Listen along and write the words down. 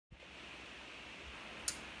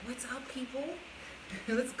What's up, people?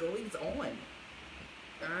 What's going on?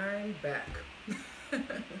 I'm back.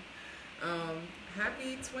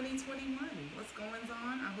 Happy 2021. What's going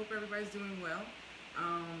on? I hope everybody's doing well.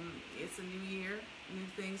 It's a new year,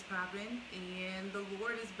 new things popping, and the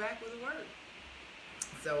Lord is back with a word.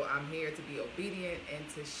 So I'm here to be obedient and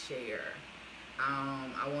to share.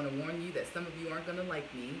 I want to warn you that some of you aren't going to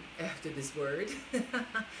like me after this word.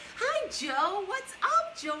 Hi, Joe. What's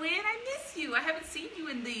up, Joanne? I miss you. I haven't seen you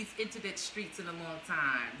in these internet streets in a long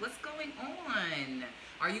time. What's going on?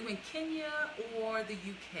 Are you in Kenya or the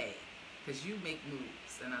UK? Because you make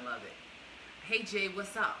moves, and I love it. Hey, Jay,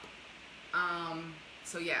 what's up?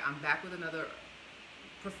 So yeah, I'm back with another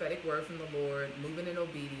prophetic word from the Lord, moving in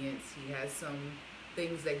obedience. He has some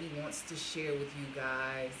things that he wants to share with you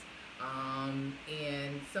guys.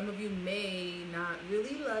 And some of you may not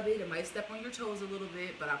really love it. It might step on your toes a little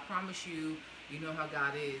bit, but I promise you, you know how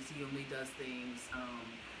God is. He only does things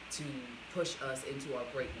to push us into our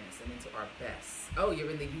greatness and into our best. Oh, you're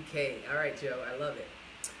in the UK. All right, Joe. I love it.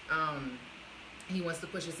 He wants to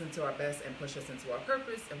push us into our best and push us into our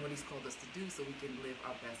purpose and what he's called us to do so we can live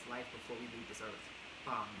our best life before we leave this earth.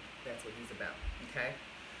 That's what he's about. Okay.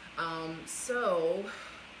 So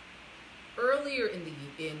earlier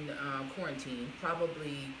in quarantine,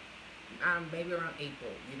 probably maybe around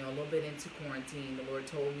April, a little bit into quarantine, the Lord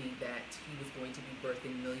told me that he was going to be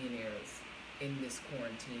birthing millionaires in this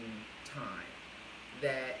quarantine time,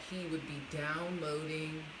 that he would be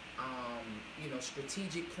downloading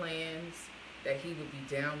strategic plans, that he would be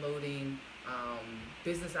downloading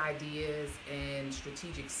business ideas and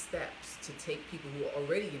strategic steps to take people who are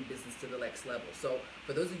already in business to the next level. So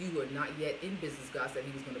for those of you who are not yet in business, God said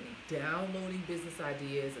he was going to be downloading business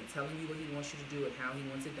ideas and telling you what he wants you to do and how he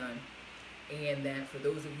wants it done. And that for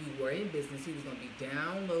those of you who are in business, he was going to be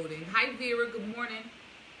downloading. Hi, Vera. Good morning.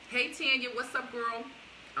 Hey, Tanya. What's up, girl?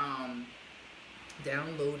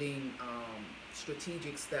 Downloading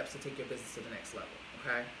strategic steps to take your business to the next level.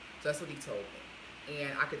 Okay? So that's what he told me.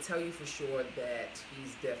 And I could tell you for sure that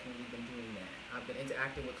he's definitely been doing that. I've been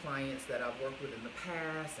interacting with clients that I've worked with in the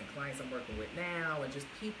past and clients I'm working with now and just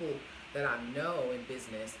people that I know in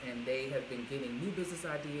business, and they have been getting new business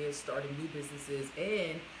ideas, starting new businesses,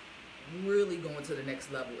 and really going to the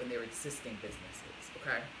next level in their existing businesses,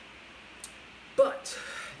 okay? But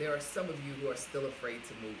there are some of you who are still afraid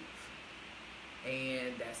to move,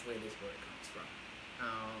 and that's where this word comes from.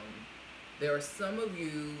 There are some of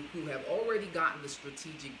you who have already gotten the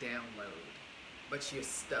strategic download, but you're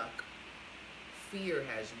stuck. Fear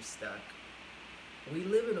has you stuck. We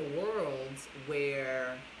live in a world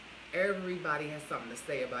where everybody has something to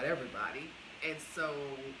say about everybody, and so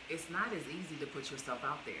it's not as easy to put yourself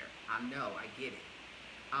out there. I know, I get it.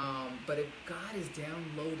 But if God is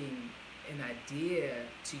downloading an idea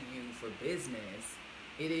to you for business,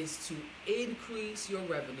 it is to increase your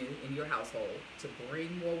revenue in your household, to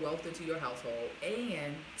bring more wealth into your household,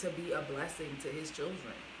 and to be a blessing to his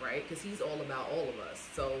children, right? Because he's all about all of us.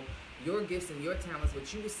 So your gifts and your talents,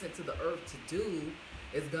 what you were sent to the earth to do,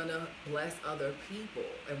 is going to bless other people.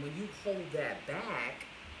 And when you hold that back,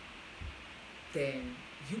 then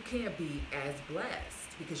you can't be as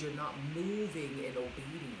blessed because you're not moving in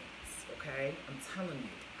obedience, okay? I'm telling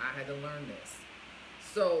you, I had to learn this.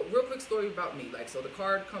 So, real quick story about me. So the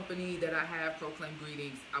card company that I have, Proclaim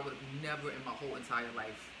Greetings, I would have never in my whole entire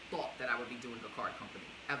life thought that I would be doing a card company.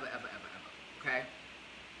 Ever, okay?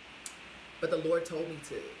 But the Lord told me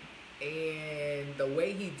to. And the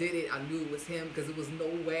way he did it, I knew it was him, because it was no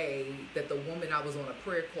way that the woman I was on a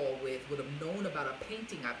prayer call with would have known about a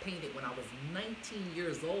painting I painted when I was 19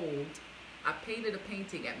 years old. I painted a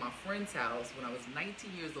painting at my friend's house when I was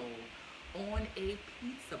 19 years old on a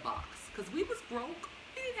pizza box, because we was broke.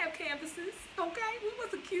 We didn't have canvases, okay? We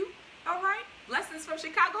wasn't cute, all right? Blessings from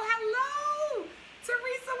Chicago. Hello,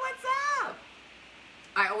 Teresa, what's up?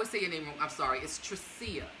 I always say your name wrong. I'm sorry. It's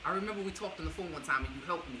Tricia. I remember we talked on the phone one time and you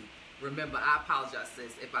helped me. Remember, I apologize,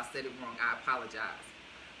 sis. If I said it wrong, I apologize.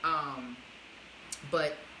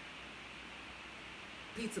 But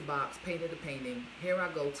pizza box, painted a painting. Here I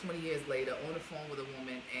go 20 years later on the phone with a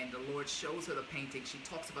woman, and the Lord shows her the painting. She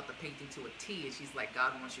talks about the painting to a T, and she's like,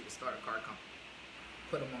 God wants you to start a card company.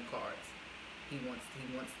 Put them on cards. He wants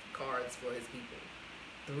cards for his people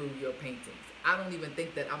through your paintings. I don't even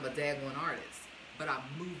think that I'm a daggone artist, but I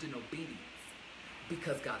moved in obedience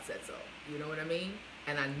because God said so. You know what I mean?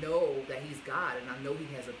 And I know that he's God, and I know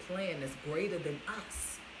he has a plan that's greater than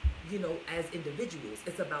us, as individuals.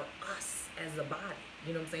 It's about us as a body.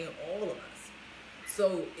 You know what I'm saying? All of us.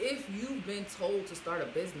 So if you've been told to start a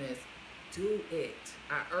business, do it.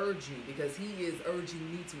 I urge you, because he is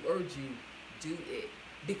urging me to urge you, do it.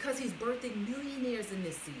 because he's birthing millionaires in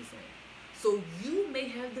this season. So you may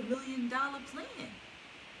have the $1 million plan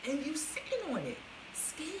and you sitting on it,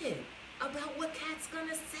 scared about what Cat's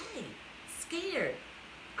gonna say. Scared.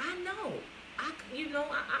 I know.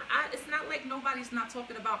 It's not like nobody's not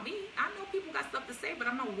talking about me. I know people got stuff to say, but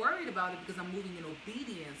I'm not worried about it because I'm moving in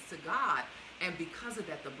obedience to God. And because of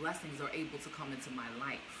that, the blessings are able to come into my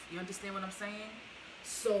life. You understand what I'm saying?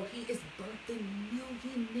 So he is birthing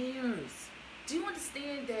millionaires. Do you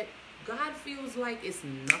understand that God feels like it's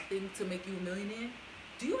nothing to make you a millionaire?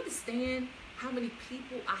 Do you understand how many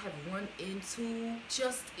people I have run into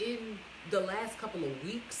just in the last couple of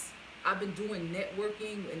weeks? I've been doing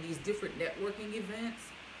networking and these different networking events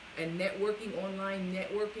and online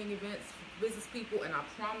networking events for business people. And I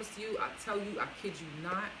promise you, I tell you, I kid you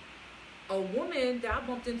not, a woman that I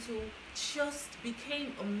bumped into just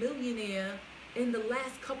became a millionaire in the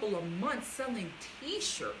last couple of months selling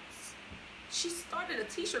t-shirts. She started a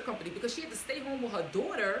t-shirt company because she had to stay home with her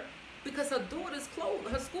daughter because her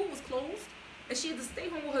school was closed, and she had to stay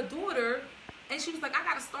home with her daughter. And she was like, I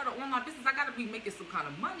got to start an online business. I got to be making some kind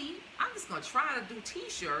of money. I'm just going to try to do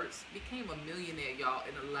t-shirts. Became a millionaire, y'all,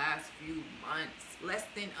 in the last few months, less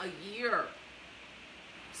than a year.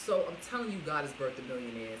 So I'm telling you, God has birthed the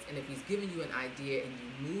millionaires. And if he's giving you an idea and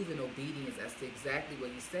you move in obedience as to exactly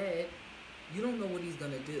what he said, you don't know what he's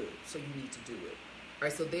going to do. So you need to do it. All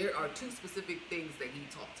right, so there are two specific things that he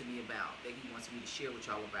talked to me about that he wants me to share with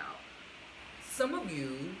y'all about. Some of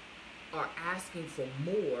you are asking for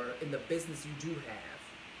more in the business you do have.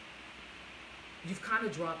 You've kind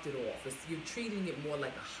of dropped it off. You're treating it more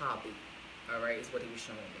like a hobby, all right, is what he was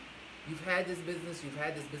showing me. You've had this business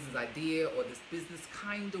idea or this business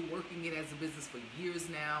kind of working it as a business for years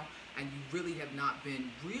now, and you really have not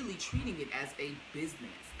been really treating it as a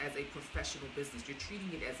business, as a professional business. You're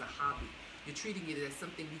treating it as a hobby. You're treating it as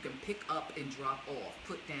something you can pick up and drop off,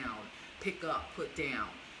 put down, pick up, put down.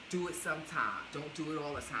 Do it sometime. Don't do it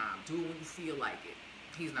all the time. Do it when you feel like it.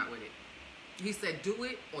 He's not with it. He said do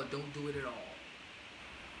it or don't do it at all.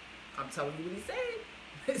 I'm telling you what he said.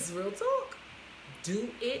 It's real talk. Do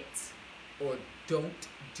it or don't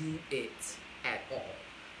do it at all.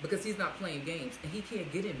 Because he's not playing games and he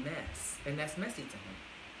can't get in mess. And that's messy to him.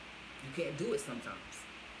 You can't do it sometimes.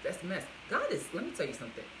 That's mess. God is, let me tell you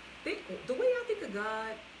something. The way I think of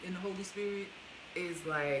God and the Holy Spirit is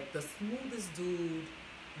like the smoothest dude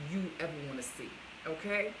you ever want to see,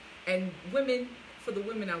 okay? And women, for the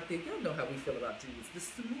women out there, y'all know how we feel about dudes. The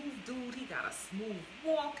smooth dude, he got a smooth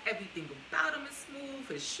walk. Everything about him is smooth.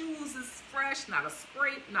 His shoes is fresh, not a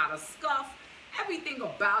scrape, not a scuff. Everything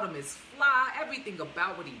about him is fly. Everything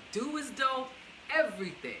about what he do is dope.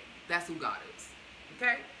 Everything. That's who God is,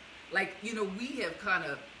 okay? Like, you know, we have kind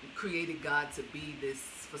of created God to be this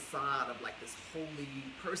facade of like this holy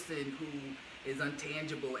person who is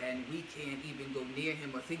untangible, and we can't even go near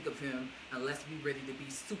him or think of him unless we're ready to be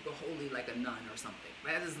super holy like a nun or something.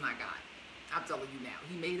 That is not God. I'm telling you now.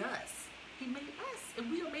 He made us. He made us,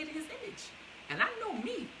 and we are made in his image. And I know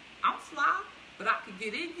me. I'm fly, but I can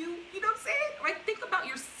get in you. You know what I'm saying? Right? Think about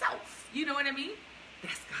yourself. You know what I mean?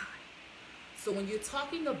 That's God. So when you're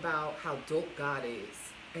talking about how dope God is,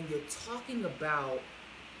 and you're talking about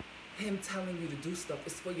him telling you to do stuff,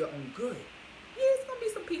 it's for your own good. Yeah, it's going to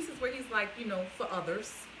be some pieces where he's like, you know, for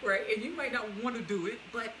others, right? And you might not want to do it,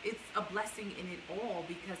 but it's a blessing in it all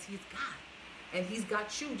because he's God. And he's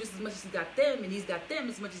got you just as much as he got them, and he's got them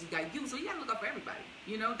as much as he got you. So you got to look out for everybody.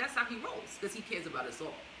 You know, that's how he rolls because he cares about us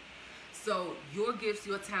all. So your gifts,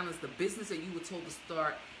 your talents, the business that you were told to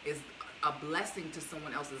start is a blessing to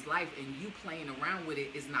someone else's life, and you playing around with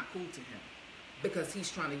it is not cool to him because he's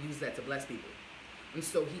trying to use that to bless people. And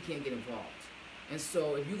so he can't get involved. And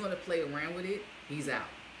so if you're going to play around with it, he's out.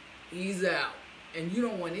 He's out. And you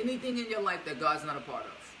don't want anything in your life that God's not a part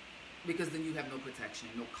of. Because then you have no protection,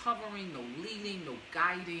 no covering, no leading, no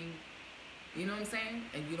guiding. You know what I'm saying?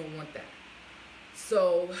 And you don't want that.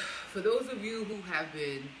 So for those of you who have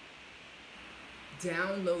been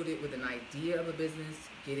downloaded with an idea of a business,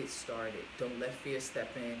 get it started. Don't let fear step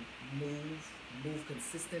in. Move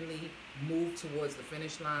consistently. Move towards the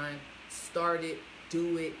finish line. Start it.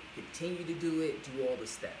 Do it, continue to do it, do all the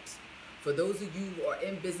steps. For those of you who are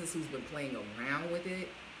in business who's been playing around with it,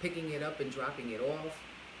 picking it up and dropping it off,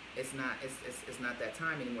 it's not that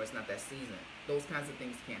time anymore, it's not that season. Those kinds of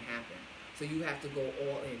things can't happen. So you have to go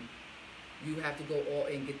all in. You have to go all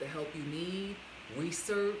in, get the help you need,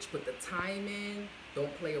 research, put the time in,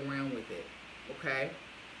 don't play around with it, okay?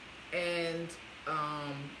 And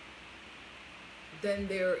then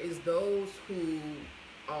there is those who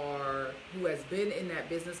has been in that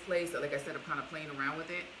business place, like I said, I'm kind of playing around with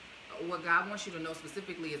it, what God wants you to know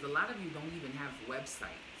specifically is a lot of you don't even have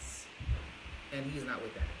websites, and He's not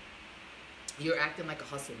with that. You're acting like a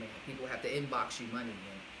hustle man. People have to inbox you money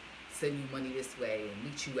and send you money this way and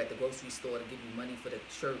meet you at the grocery store to give you money for the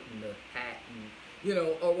shirt and the hat and, you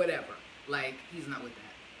know, or whatever. Like, He's not with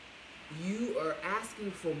that. You are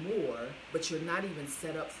asking for more, but you're not even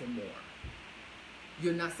set up for more.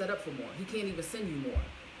 You're not set up for more. He can't even send you more.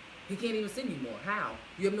 He can't even send you more. How?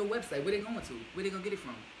 You have no website. Where they going to? Where they going to get it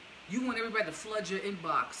from? You want everybody to flood your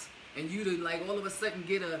inbox and you to, like, all of a sudden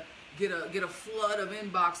get a flood of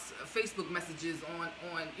inbox Facebook messages on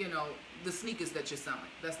you know, the sneakers that you're selling.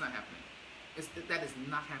 That's not happening. That is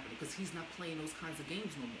not happening, because He's not playing those kinds of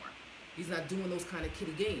games no more. He's not doing those kind of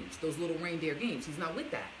kitty games, those little reindeer games. He's not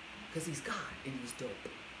with that, because He's God and He's dope.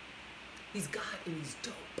 He's God and He's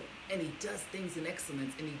dope, and He does things in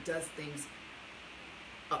excellence, and He does things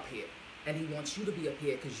up here, and He wants you to be up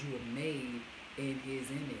here because you were made in His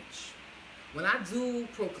image. When I do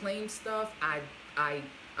proclaim stuff, I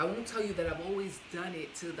won't tell you that I've always done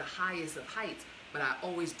it to the highest of heights, but I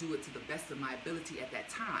always do it to the best of my ability at that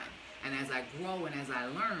time. And as I grow and as I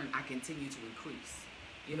learn, I continue to increase.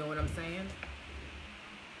 You know what I'm saying?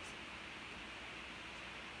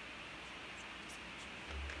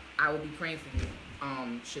 I will be praying for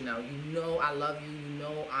you, Chanel. You know I love you. You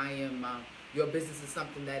know I am... your business is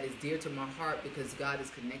something that is dear to my heart because God has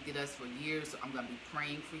connected us for years. So I'm going to be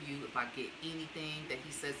praying for you. If I get anything that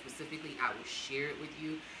He says specifically, I will share it with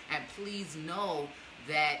you. And please know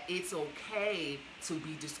that it's okay to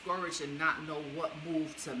be discouraged and not know what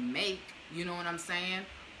move to make. You know what I'm saying?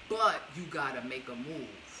 But you got to make a move.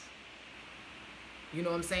 You know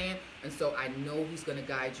what I'm saying? And so I know He's going to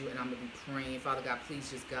guide you, and I'm going to be praying. Father God, please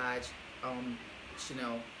just guide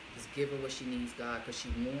Chanel. Just give her what she needs, God, because she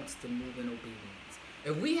wants to move in obedience.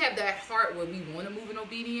 If we have that heart where we want to move in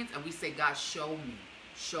obedience and we say, God, show me,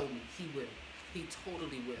 He will. He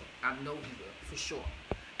totally will. I know He will, for sure.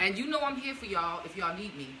 And you know I'm here for y'all if y'all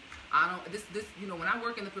need me. You know, when I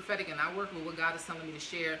work in the prophetic and I work with what God is telling me to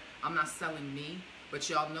share, I'm not selling me, but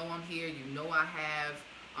y'all know I'm here. You know I have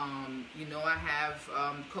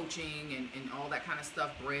coaching and all that kind of stuff,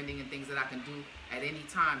 branding and things that I can do at any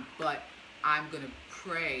time. But I'm going to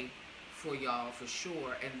pray for y'all for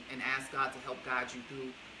sure and ask God to help guide you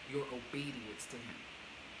through your obedience to Him.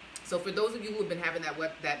 So for those of you who have been having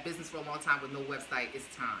that business for a long time with no website, it's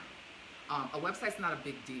time. A website's not a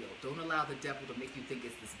big deal. Don't allow the devil to make you think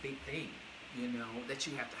it's this big thing, you know, that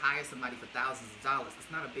you have to hire somebody for thousands of dollars. It's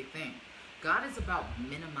not a big thing. God is about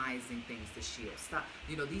minimizing things this year. Stop,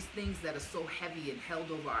 you know, these things that are so heavy and held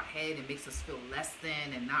over our head and makes us feel less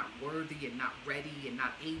than and not worthy and not ready and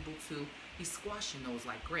not able to. He's squashing those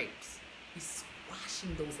like grapes. He's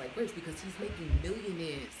squashing those like grapes because He's making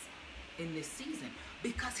millionaires in this season.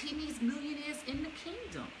 Because He needs millionaires in the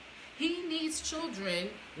kingdom. He needs children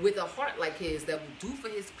with a heart like His that will do for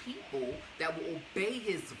His people, that will obey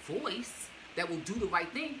His voice, that will do the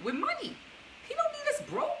right thing with money. He don't need us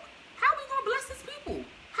broke. How are we going to bless His people?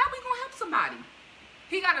 How are we going to help somebody?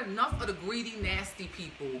 He got enough of the greedy, nasty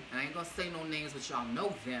people, and I ain't going to say no names, but y'all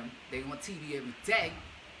know them. They on TV every day.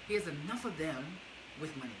 He has enough of them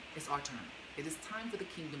with money. It's our turn. It is time for the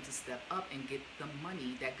kingdom to step up and get the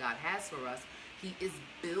money that God has for us. He is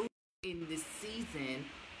building in this season,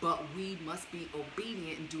 but we must be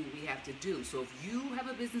obedient and do what we have to do. So if you have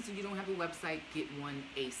a business and you don't have a website, get one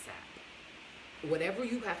ASAP. Whatever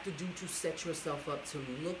you have to do to set yourself up to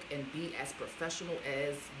look and be as professional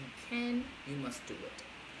as you can, you must do it.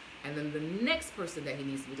 And then the next person that He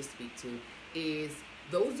needs me to speak to is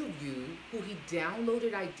those of you who He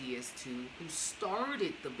downloaded ideas to, who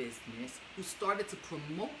started the business, who started to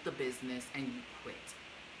promote the business, and you quit.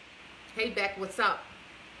 Hey, Beck, what's up?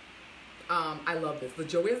 I love this. The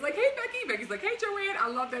Joanne's like, hey, Becky. Becky's like, hey, Joanne. I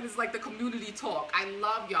love that. It's like the community talk. I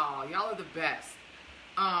love y'all. Y'all are the best.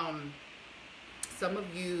 Some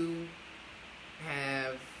of you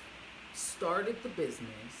have started the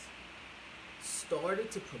business,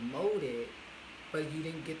 started to promote it, but you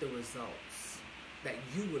didn't get the results that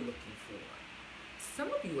you were looking for.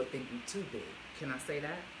 Some of you are thinking too big. Can I say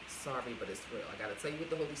that? Sorry, but it's real. I got to tell you what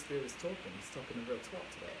the Holy Spirit is talking. He's talking the real talk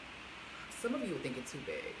today. Some of you are thinking too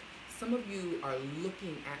big. Some of you are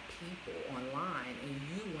looking at people online and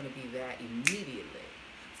you want to be that immediately.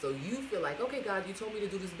 So you feel like, okay, God, you told me to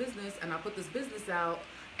do this business and I put this business out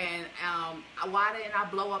and why didn't I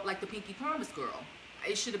blow up like the Pinky Promise girl?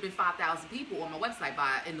 It should have been 5,000 people on my website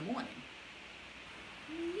in the morning.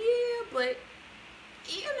 Yeah, but,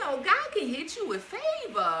 you know, God can hit you with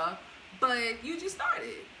favor, but you just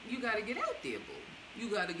started. You got to get out there, boo. You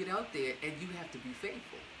got to get out there and you have to be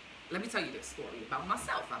faithful. let me tell you this story about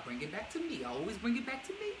myself. I bring it back to me. I always bring it back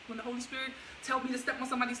to me. When the Holy Spirit tells me to step on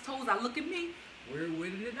somebody's toes, I look at me. Where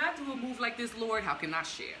did I do a move like this, Lord? How can I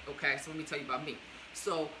share? Okay, so let me tell you about me.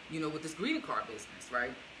 So, with this greeting card business,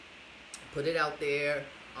 right? Put it out there.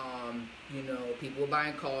 People were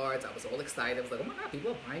buying cards. I was all excited. I was like, oh my God,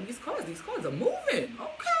 people are buying these cards. These cards are moving. Okay,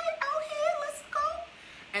 out here, let's go.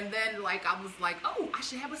 And then, I was like, oh, I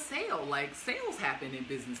should have a sale. Sales happen in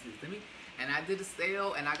businesses. And I did a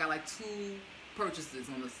sale, and I got 2 purchases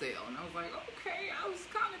on the sale. And I was like, okay, I was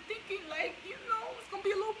kind of thinking, it's going to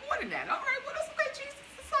be a little more than that. All right, well, that's okay, Jesus,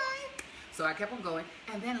 it's fine. So I kept on going.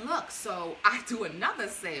 And then, look, so I do another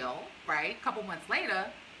sale, right? A couple months later,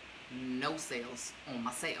 no sales on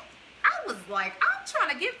my sale. I was like, I'm trying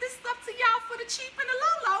to give this stuff to y'all for the cheap and the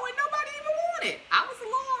low, and nobody even want it. I was a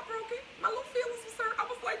little heartbroken. My little feelings was hurt. I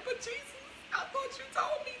was like, but Jesus, I thought you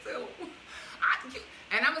told me to.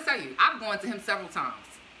 And I'm going to tell you, I've gone to him several times.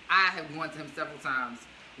 I have gone to him several times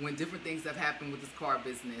when different things have happened with this car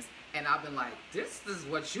business. And I've been like, this is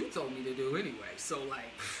what you told me to do anyway. So,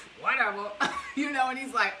 whatever. And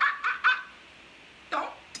he's like, don't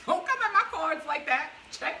come at my cards like that.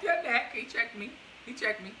 Check your neck. He checked me.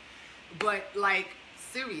 But,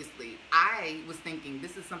 seriously, I was thinking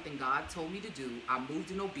this is something God told me to do. I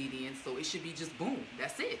moved in obedience, so it should be just boom.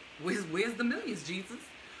 That's it. Where's the millions, Jesus?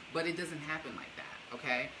 But it doesn't happen like that,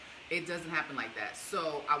 okay? It doesn't happen like that.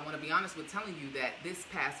 So I want to be honest with telling you that this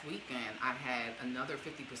past weekend, I had another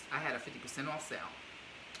 50%. I had a 50% off sale.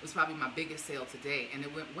 It was probably my biggest sale to date, and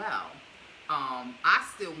it went well. I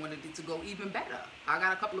still wanted it to go even better. I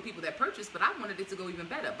got a couple of people that purchased, but I wanted it to go even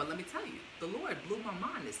better. But let me tell you, the Lord blew my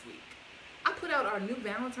mind this week. I put out our new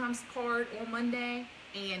Valentine's card on Monday,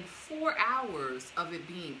 and 4 hours of it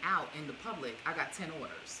being out in the public, I got 10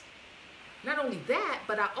 orders. Not only that,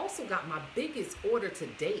 but I also got my biggest order to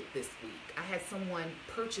date this week. I had someone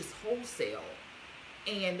purchase wholesale,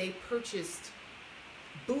 and they purchased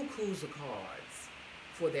bukus of cards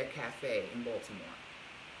for their cafe in Baltimore.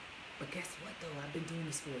 But guess what, though? I've been doing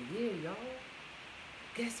this for a year, y'all.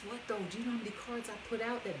 Guess what, though? Do you know how many cards I put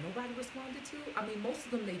out that nobody responded to? I mean, most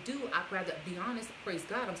of them they do. I'd rather be honest. Praise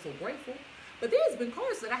God, I'm so grateful. But there's been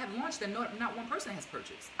cards that I have launched that not one person has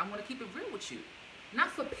purchased. I want to keep it real with you. Not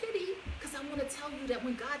for pity, because I want to tell you that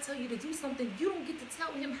when God tells you to do something, you don't get to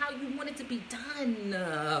tell him how you want it to be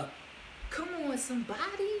done. Come on,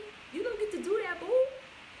 somebody. You don't get to do that, boo.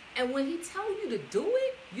 And when he tells you to do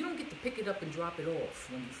it, you don't get to pick it up and drop it off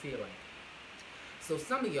when you feel like it. So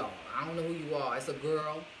some of y'all, I don't know who you are. It's a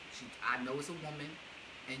girl. I know it's a woman.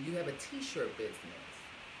 And you have a t-shirt business.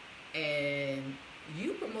 And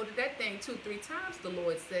you promoted that thing 2-3 times, the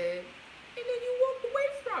Lord said. And then you walked away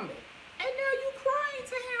from it. And now you crying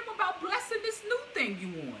to him about blessing this new thing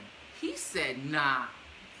you want. He said, nah.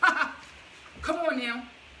 Come on now.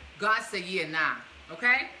 God said, yeah, nah.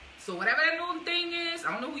 Okay? So whatever that little thing is,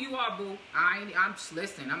 I don't know who you are, boo. I'm just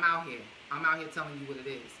listening. I'm out here. I'm out here telling you what it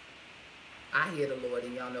is. I hear the Lord,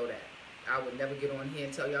 and y'all know that. I would never get on here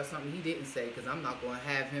and tell y'all something he didn't say, because I'm not going to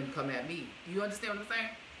have him come at me. You understand what I'm saying?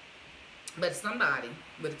 But somebody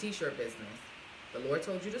with a t-shirt business, the Lord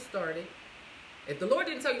told you to start it. If the Lord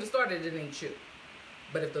didn't tell you to start it, it ain't you.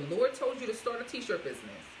 But if the Lord told you to start a t-shirt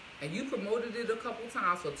business, and you promoted it a couple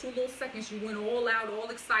times, for 2 little seconds, you went all out, all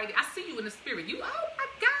excited. I see you in the spirit. You, oh my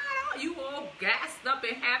God, you all gassed up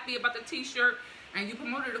and happy about the t-shirt, and you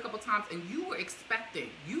promoted it a couple times, and you were expecting.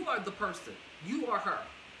 You are the person. You are her.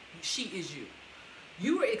 She is you.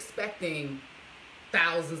 You were expecting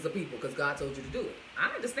thousands of people because God told you to do it.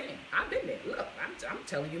 I understand. I've been there. Look, I'm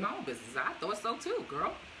telling you my own business. I thought so too,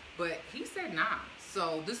 girl. But he said nah.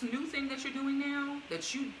 So this new thing that you're doing now,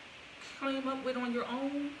 that you came up with on your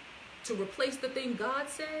own to replace the thing God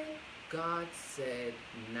said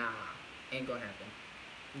nah. Ain't gonna happen.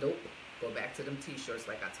 Nope. Go back to them t-shirts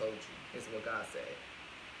like I told you. Is what God said.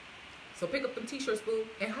 So pick up them t-shirts, boo,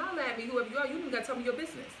 and holler at me, whoever you are. You even gotta tell me your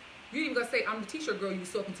business. You ain't even gotta say I'm the t-shirt girl you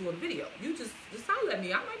was talking to in the video. You just holler at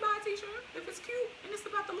me. I might buy a t-shirt if it's cute and it's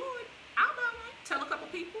about the Lord. I'll buy one. Tell a couple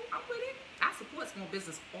people I'm with it. I support small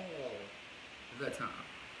business all the time.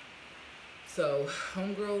 So,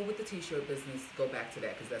 homegirl with the t-shirt business, go back to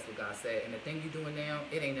that because that's what God said. And the thing you're doing now,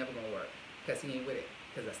 it ain't never gonna work because he ain't with it,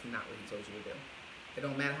 because that's not what he told you to do. It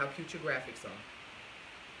don't matter how cute your graphics are.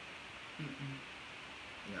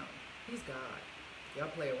 No, he's God. Y'all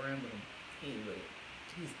play around with him. He ain't with it.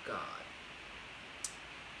 He's God.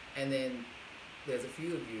 And then there's a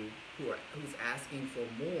few of you who's asking for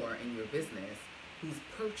more in your business, who's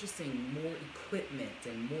purchasing more equipment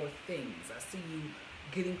and more things. I see you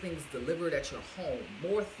getting things delivered at your home,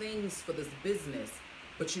 more things for this business,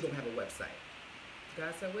 but you don't have a website.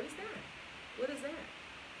 God said, what is that? What is that?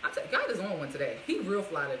 I'm telling you, God is on one today. He real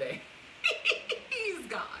fly today. He's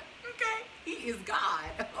God, okay? He is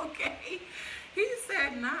God, okay? He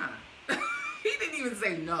said nah. He didn't even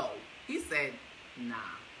say no. He said nah.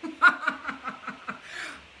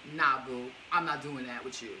 Nah, boo. I'm not doing that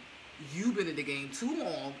with you. You've been in the game too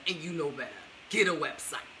long and you know better. Get a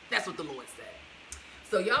website. That's what the Lord said.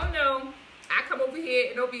 So y'all know I come over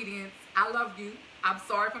here in obedience. I love you. I'm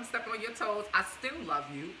sorry if I'm stepping on your toes. I still love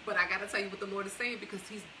you. But I got to tell you what the Lord is saying because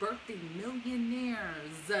he's birthing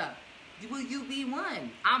millionaires. Will you be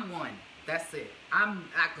one? I'm one. That's it. I'm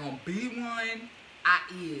not going to be one. I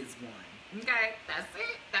is one. Okay? That's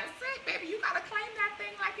it. That's it, baby. You got to claim that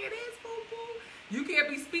thing like it is, boo-boo. You can't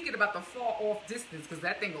be speaking about the far off distance because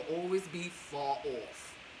that thing will always be far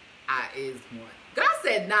off. I is one. God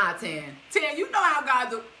said, nah, Tan. Tan, you know how God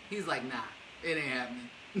do. He's like, nah, it ain't happening.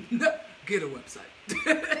 Get a website.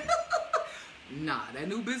 Nah, that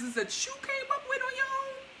new business that you came up with on your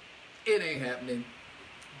own, it ain't happening.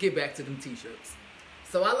 Get back to them t-shirts.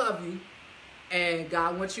 So I love you. And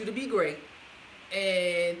God wants you to be great.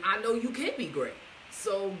 And I know you can be great.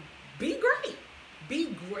 So be great.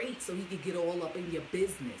 Be great so he can get all up in your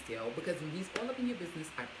business, yo. Because when he's all up in your business,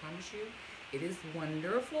 I promise you, it is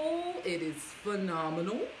wonderful. It is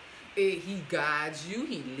phenomenal. He guides you.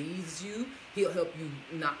 He leads you. He'll help you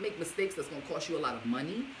not make mistakes that's going to cost you a lot of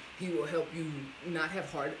money. He will help you not have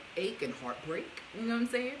heartache and heartbreak. You know what I'm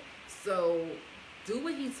saying? So do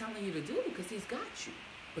what he's telling you to do because he's got you.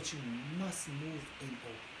 But you must move in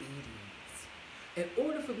obedience. In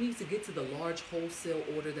order for me to get to the large wholesale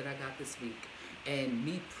order that I got this week, and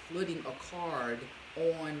me putting a card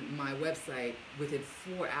on my website within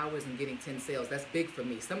 4 hours and getting 10 sales, that's big for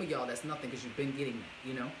me. Some of y'all, that's nothing because you've been getting that,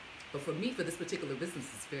 you know? But for me, for this particular business,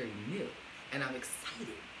 it's very new. And I'm excited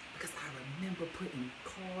because I remember putting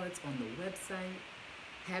cards on the website,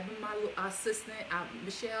 having my little assistant,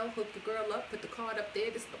 Michelle, hook the girl up, put the card up there.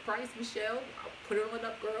 This is the price, Michelle. I'll put her on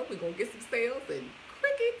up, girl. We're going to get some sales. And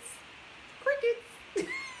crickets.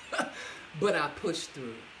 But I pushed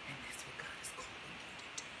through.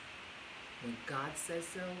 When God says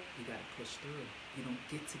so, you got to push through. You don't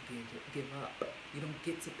get to give up. You don't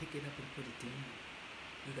get to pick it up and put it down.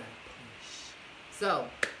 You got to push. So,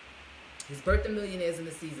 he's birthing millionaires in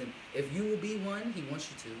the season. If you will be one, he wants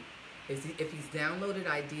you to. If he's downloaded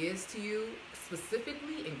ideas to you,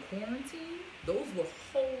 specifically in quarantine, those were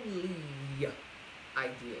holy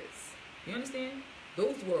ideas. You understand?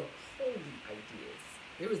 Those were holy ideas.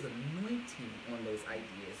 There is anointing on those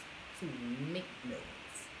ideas to make millions.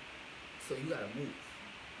 So you gotta move.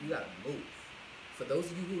 You gotta move. For those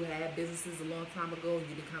of you who had businesses a long time ago,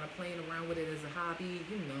 you've been kind of playing around with it as a hobby.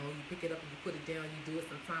 You know, you pick it up and you put it down. You do it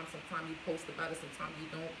sometimes. Sometimes you post about it. Sometimes you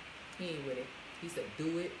don't. He ain't with it. He said,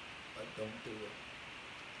 do it or don't do it.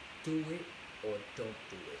 Do it or don't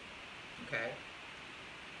do it. Okay?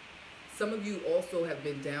 Some of you also have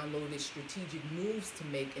been downloaded strategic moves to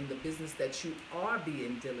make in the business that you are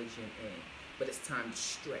being diligent in. But it's time to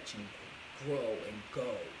stretch and grow and go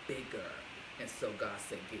bigger. And so God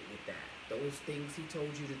said, get with that. Those things he told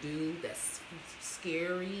you to do that's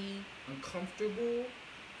scary, uncomfortable,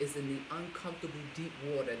 is in the uncomfortable deep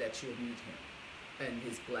water that you'll meet him and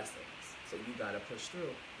his blessings. So you got to push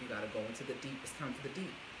through. You got to go into the deep. It's time for the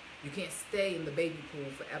deep. You can't stay in the baby pool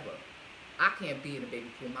forever. I can't be in the baby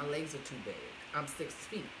pool. My legs are too big. I'm 6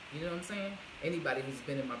 feet. You know what I'm saying? Anybody who's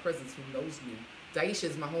been in my presence who knows me. Daisha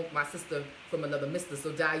is my sister from another mister.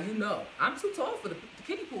 So, Di, you know. I'm too tall for the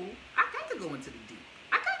kiddie pool. I got to go into the deep.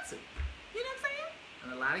 I got to. You know what I'm saying?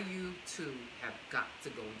 And a lot of you, too, have got to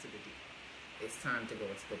go into the deep. It's time to go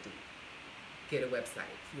into the deep. Get a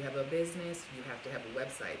website. If you have a business, you have to have a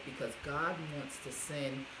website because God wants to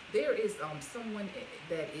send. There is someone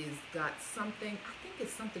that is got something. I think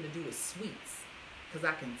it's something to do with sweets because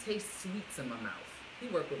I can taste sweets in my mouth. He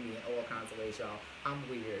worked with me in all kinds of ways, y'all. I'm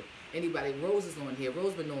weird. Anybody, Rose is on here.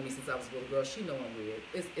 Rose been knowing me since I was a little girl. She know I'm weird.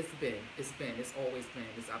 It's always been.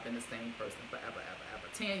 I've been the same person forever, ever, ever.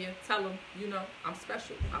 Tanya, tell them, you know, I'm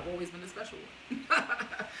special. I've always been the special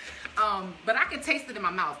one. But I can taste it in my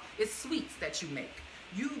mouth. It's sweets that you make.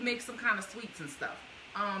 You make some kind of sweets and stuff.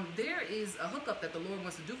 There is a hookup that the Lord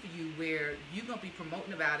wants to do for you where you're going to be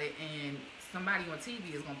promoting about it and somebody on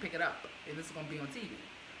TV is going to pick it up and this is going to be on TV.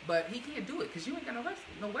 But he can't do it because you ain't got no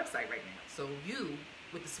website right now. So you,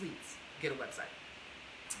 with the sweets, get a website.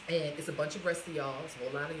 And it's a bunch of rest of y'all. It's a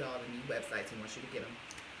whole lot of y'all that need websites. He wants you to get them.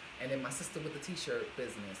 And then my sister with the t-shirt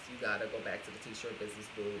business. You got to go back to the t-shirt business,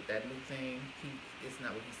 boo. That new thing, it's not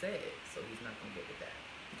what he said. So he's not going to get with that.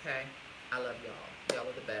 Okay? I love y'all. Y'all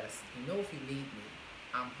are the best. You know if you need me,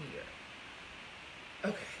 I'm here.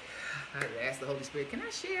 Okay. I had to ask the Holy Spirit, can I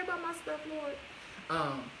share about my stuff, Lord?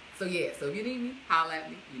 So yeah, so if you need me, holla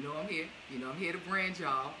at me. You know I'm here. You know I'm here to brand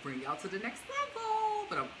y'all, bring y'all to the next level.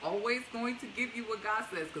 But I'm always going to give you what God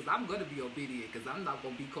says, because I'm going to be obedient, because I'm not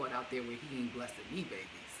going to be caught out there where he ain't blessing me, baby.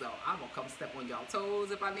 So I'm going to come step on y'all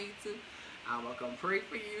toes if I need to. I'm going to come pray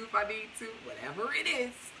for you if I need to. Whatever it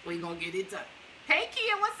is, we're going to get it done. Hey,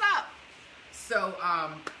 Kia, what's up? So,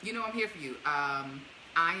 you know I'm here for you. I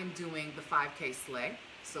am doing the 5K Slay.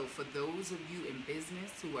 So for those of you in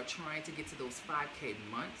business who are trying to get to those 5K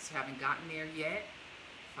months, haven't gotten there yet,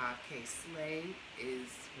 5K Slay is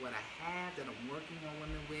what I have that I'm working on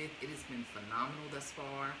women with. It has been phenomenal thus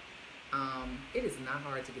far. It is not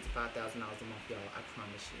hard to get to $5,000 a month, y'all. I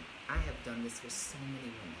promise you. I have done this for so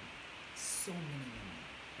many women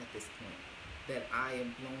at this point, that I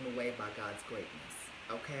am blown away by God's greatness.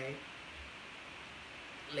 Okay?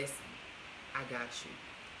 Listen, I got you.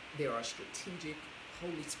 There are strategic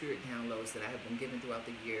Holy Spirit downloads that I have been given throughout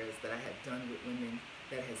the years that I have done with women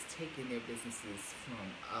that has taken their businesses from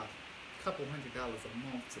a couple $100s a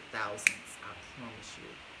month to thousands. I promise you.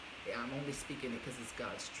 I'm only speaking it because it's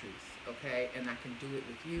God's truth, okay? And I can do it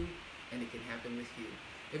with you, and it can happen with you.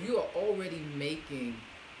 If you are already making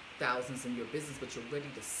thousands in your business, but you're ready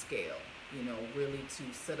to scale, you know, really to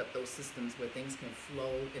set up those systems where things can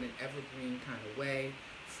flow in an evergreen kind of way,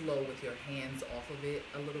 flow with your hands off of it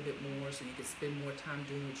a little bit more, so you can spend more time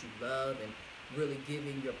doing what you love and really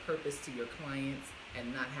giving your purpose to your clients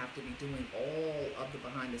and not have to be doing all of the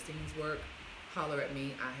behind the scenes work. Holler at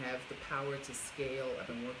me. I have the power to scale. I've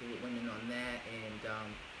been working with women on that, and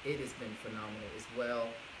it has been phenomenal as well.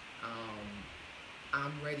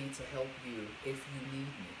 I'm ready to help you if you need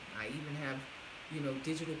me. I even have, you know,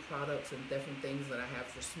 digital products and different things that I have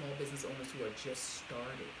for small business owners who are just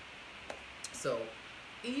started. So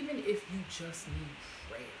even if you just need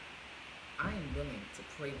prayer, I am willing to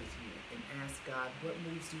pray with you and ask God, what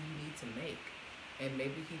moves do you need to make? And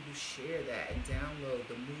maybe he will share that and download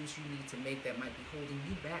the moves you need to make that might be holding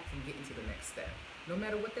you back from getting to the next step. No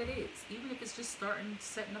matter what that is. Even if it's just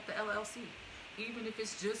setting up the LLC. Even if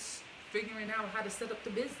it's just figuring out how to set up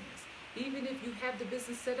the business. Even if you have the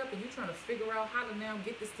business set up and you're trying to figure out how to now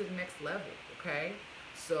get this to the next level. Okay?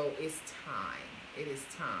 So it's time. It is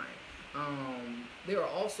time. There are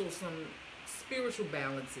also some spiritual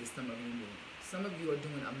balances some of you need. Some of you are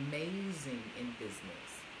doing amazing in business,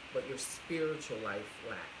 but your spiritual life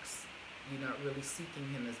lacks. You're not really seeking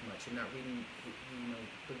him as much. You're not reading, you know,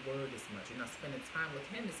 the word as much. You're not spending time with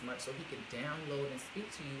him as much so he can download and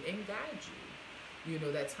speak to you and guide you. You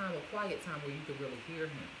know, that time of quiet time where you can really hear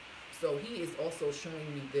him. So he is also showing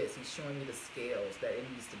me this. He's showing me the scales that it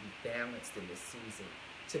needs to be balanced in this season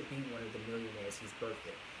to be one of the millionaires he's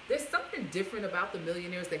birthing. There's something different about the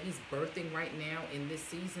millionaires that he's birthing right now in this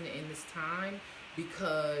season, in this time,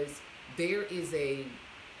 because there is a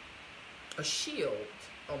shield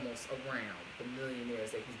almost around the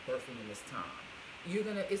millionaires that he's birthing in this time.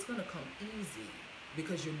 It's gonna come easy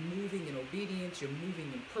because you're moving in obedience, you're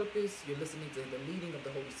moving in purpose, you're listening to the leading of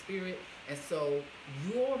the Holy Spirit, and so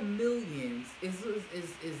your millions is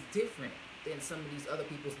different than some of these other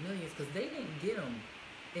people's millions because they didn't get them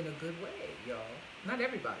in a good way, y'all. Not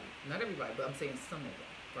everybody, but I'm saying some of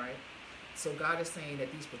them, right? So God is saying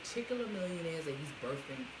that these particular millionaires that he's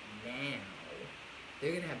birthing now,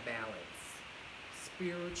 they're gonna have balance,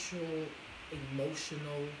 spiritual,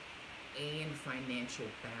 emotional, and financial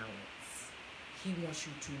balance. He wants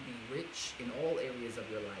you to be rich in all areas of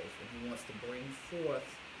your life, and he wants to bring forth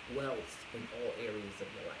wealth in all areas of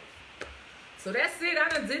your life. So that's it. I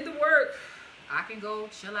done did the work. I can go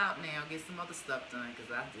chill out now, get some other stuff done, because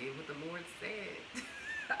I did what the Lord said.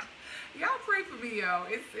 Y'all pray for me, yo.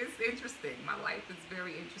 It's interesting. My life is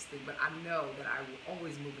very interesting, but I know that I will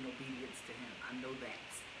always move in obedience to him. I know that.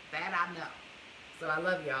 That I know. So I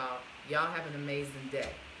love y'all. Y'all have an amazing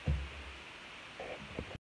day.